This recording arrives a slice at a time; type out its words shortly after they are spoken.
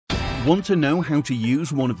Want to know how to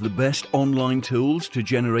use one of the best online tools to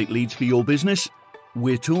generate leads for your business?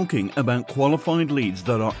 We're talking about qualified leads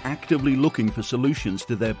that are actively looking for solutions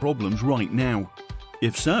to their problems right now.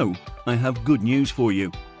 If so, I have good news for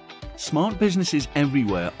you. Smart businesses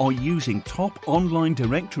everywhere are using top online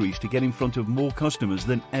directories to get in front of more customers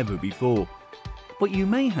than ever before. But you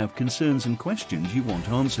may have concerns and questions you want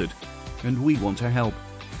answered, and we want to help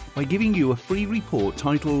by giving you a free report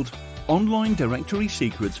titled Online Directory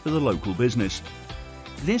Secrets for the Local Business.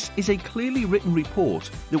 This is a clearly written report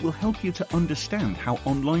that will help you to understand how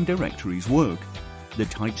online directories work, the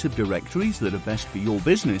types of directories that are best for your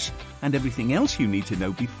business, and everything else you need to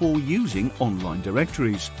know before using online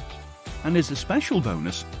directories. And as a special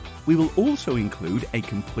bonus, we will also include a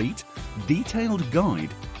complete, detailed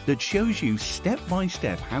guide that shows you step by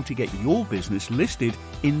step how to get your business listed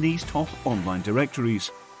in these top online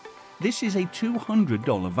directories. This is a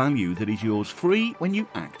 $200 value that is yours free when you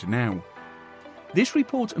act now. This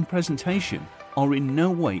report and presentation are in no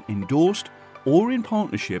way endorsed or in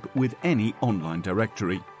partnership with any online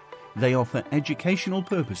directory. They are for educational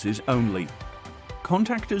purposes only.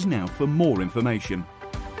 Contact us now for more information.